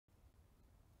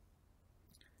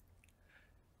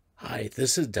Hi,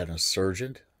 this is Dennis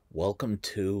Sergent. Welcome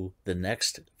to the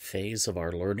next phase of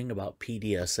our learning about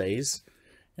PDSAs,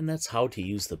 and that's how to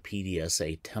use the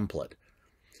PDSA template.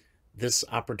 This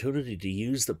opportunity to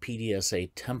use the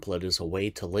PDSA template is a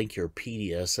way to link your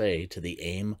PDSA to the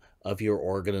aim of your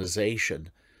organization.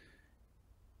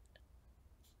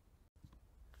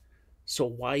 So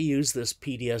why use this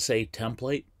PDSA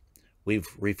template? We've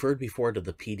referred before to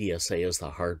the PDSA as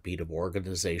the heartbeat of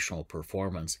organizational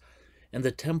performance, and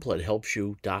the template helps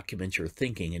you document your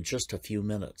thinking in just a few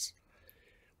minutes.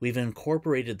 We've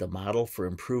incorporated the model for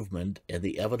improvement and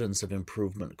the evidence of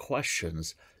improvement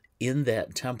questions in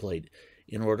that template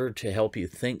in order to help you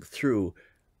think through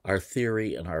our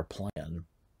theory and our plan.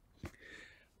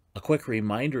 A quick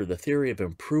reminder, the theory of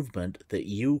improvement that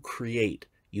you create,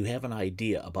 you have an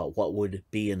idea about what would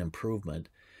be an improvement,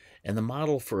 and the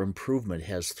model for improvement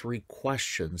has 3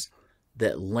 questions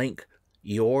that link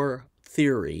your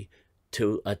theory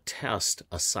to a test,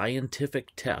 a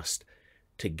scientific test,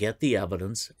 to get the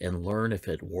evidence and learn if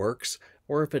it works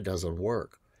or if it doesn't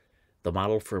work. The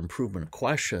model for improvement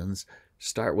questions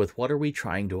start with, what are we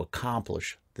trying to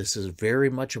accomplish? This is very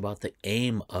much about the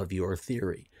aim of your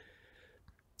theory.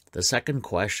 The second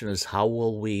question is, how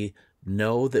will we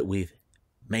know that we've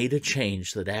made a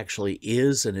change that actually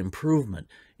is an improvement?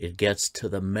 It gets to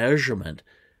the measurement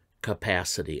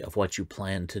capacity of what you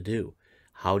plan to do.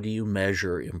 How do you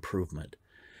measure improvement?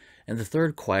 And the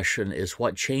third question is,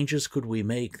 what changes could we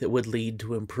make that would lead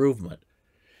to improvement?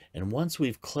 And once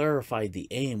we've clarified the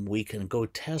aim, we can go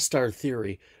test our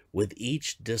theory with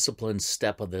each disciplined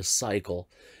step of this cycle,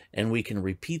 and we can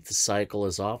repeat the cycle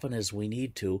as often as we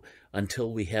need to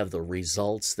until we have the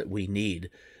results that we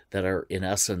need, that are in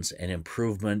essence an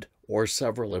improvement or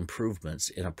several improvements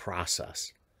in a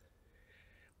process.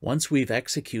 Once we've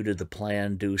executed the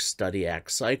plan, do, study,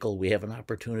 act cycle, we have an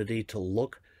opportunity to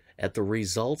look at the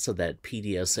results of that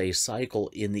PDSA cycle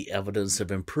in the evidence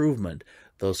of improvement.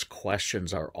 Those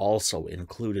questions are also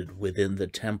included within the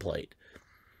template.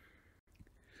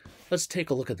 Let's take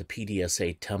a look at the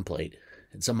PDSA template.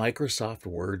 It's a Microsoft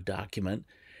Word document,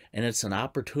 and it's an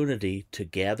opportunity to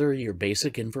gather your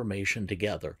basic information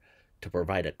together, to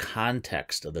provide a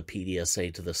context of the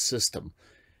PDSA to the system,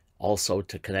 also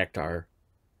to connect our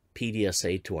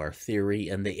PDSA to our theory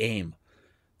and the aim.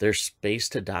 There's space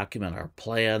to document our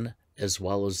plan as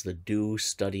well as the do,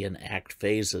 study, and act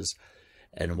phases.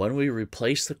 And when we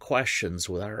replace the questions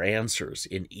with our answers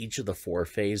in each of the 4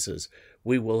 phases,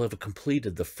 we will have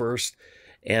completed the first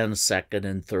and second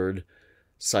and third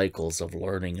cycles of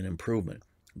learning and improvement.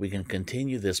 We can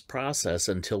continue this process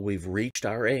until we've reached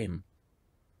our aim.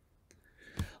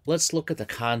 Let's look at the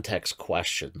context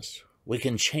questions. We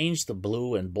can change the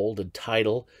blue and bolded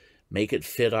title, make it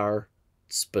fit our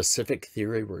specific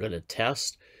theory we're going to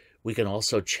test. We can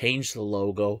also change the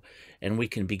logo, and we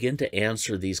can begin to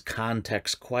answer these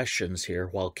context questions here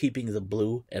while keeping the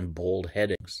blue and bold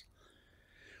headings.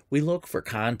 We look for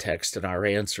context in our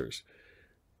answers.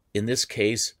 In this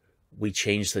case, we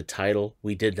changed the title.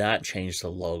 We did not change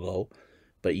the logo,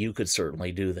 but you could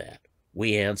certainly do that.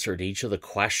 We answered each of the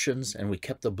questions, and we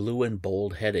kept the blue and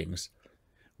bold headings.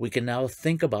 We can now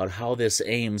think about how this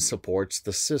aim supports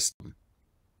the system.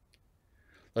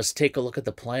 Let's take a look at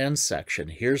the plan section.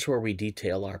 Here's where we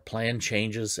detail our plan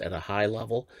changes at a high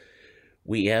level.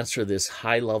 We answer this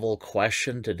high-level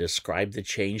question to describe the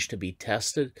change to be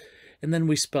tested, and then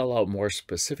we spell out more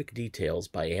specific details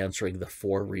by answering the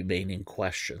 4 remaining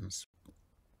questions.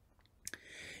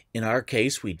 In our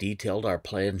case, we detailed our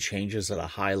plan changes at a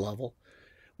high level.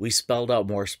 We spelled out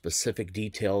more specific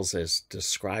details as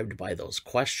described by those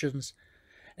questions,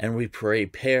 and we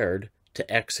prepared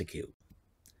to execute.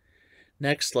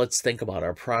 Next, let's think about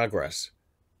our progress.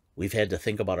 We've had to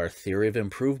think about our theory of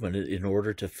improvement in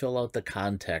order to fill out the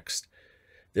context.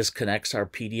 This connects our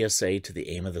PDSA to the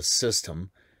aim of the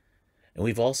system, and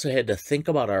we've also had to think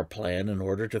about our plan in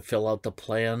order to fill out the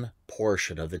plan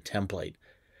portion of the template.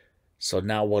 So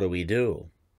now what do?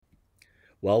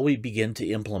 Well, we begin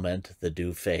to implement the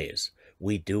do phase.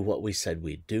 We do what we said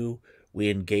we'd do. We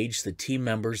engage the team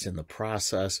members in the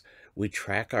process. We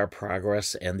track our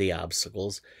progress and the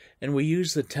obstacles, and we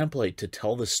use the template to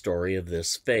tell the story of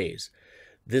this phase.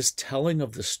 This telling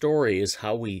of the story is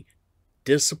how we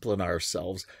discipline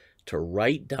ourselves to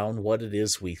write down what it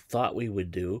is we thought we would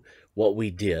do, what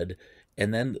we did,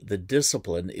 and then the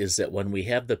discipline is that when we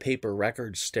have the paper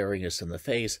record staring us in the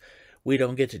face, we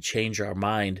don't get to change our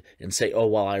mind and say, oh,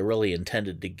 well, I really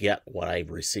intended to get what I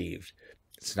received.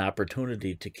 It's an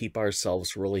opportunity to keep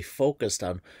ourselves really focused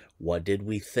on what did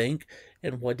we think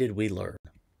and what did we learn.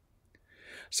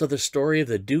 So the story of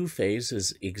the do phase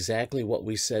is exactly what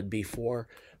we said before.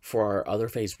 for our other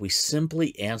phase, we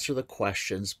simply answer the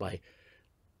questions by,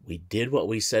 we did what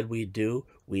we said we'd do,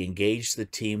 we engaged the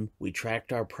team, we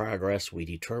tracked our progress, we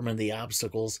determined the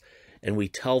obstacles, and we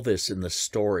tell this in the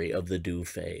story of the do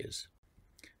phase.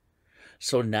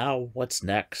 So now what's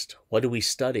next? What do we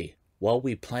study? Well,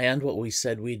 we planned what we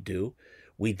said we'd do,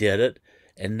 we did it,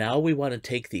 and now we want to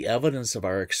take the evidence of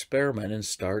our experiment and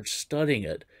start studying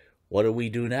it. What do we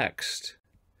do next?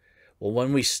 Well,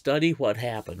 when we study what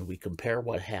happened, we compare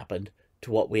what happened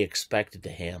to what we expected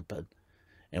to happen,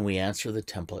 and we answer the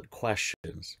template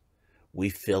questions. We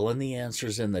fill in the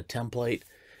answers in the template,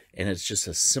 and it's just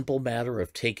a simple matter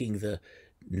of taking the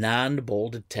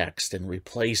non-bolded text and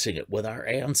replacing it with our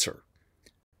answer.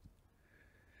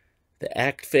 The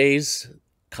act phase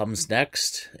comes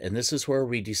next, and this is where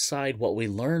we decide what we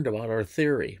learned about our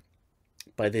theory.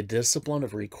 By the discipline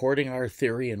of recording our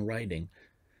theory in writing,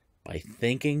 by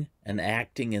thinking and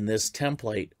acting in this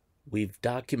template, we've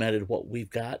documented what we've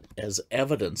got as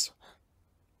evidence.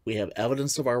 We have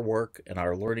evidence of our work and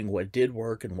our learning what did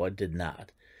work and what did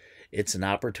not. It's an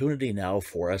opportunity now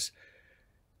for us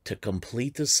to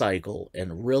complete the cycle,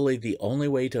 and really the only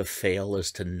way to fail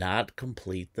is to not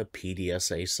complete the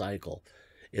PDSA cycle.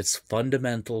 It's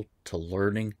fundamental to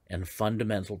learning and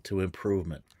fundamental to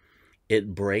improvement.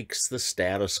 It breaks the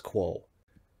status quo.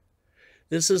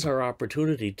 This is our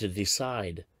opportunity to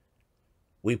decide.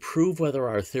 We prove whether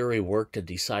our theory worked and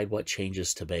decide what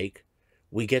changes to make.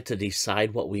 We get to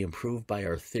decide what we improved by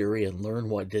our theory and learn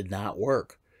what did not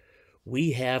work.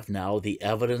 We have now the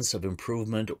evidence of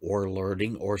improvement or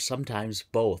learning, or sometimes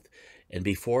both. And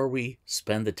before we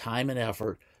spend the time and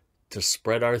effort to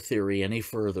spread our theory any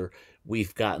further,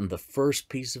 we've gotten the first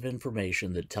piece of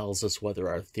information that tells us whether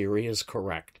our theory is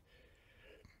correct.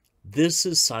 This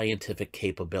is scientific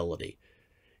capability.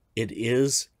 It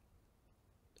is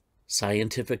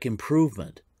scientific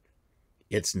improvement.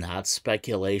 It's not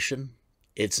speculation.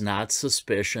 It's not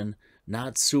suspicion,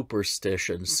 not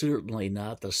superstition, certainly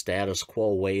not the status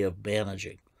quo way of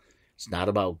managing. It's not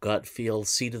about gut feel,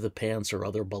 seat of the pants, or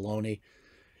other baloney.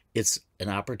 It's an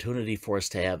opportunity for us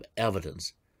to have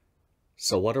evidence.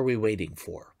 So what are we waiting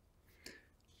for?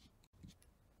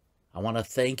 I want to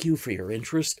thank you for your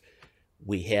interest.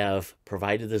 We have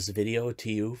provided this video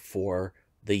to you for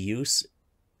the use.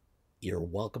 You're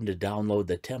welcome to download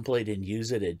the template and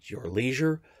use it at your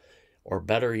leisure, or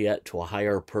better yet, to a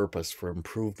higher purpose for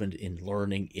improvement in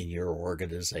learning in your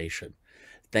organization.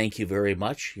 Thank you very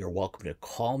much. You're welcome to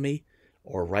call me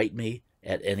or write me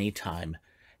at any time.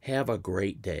 Have a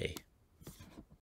great day.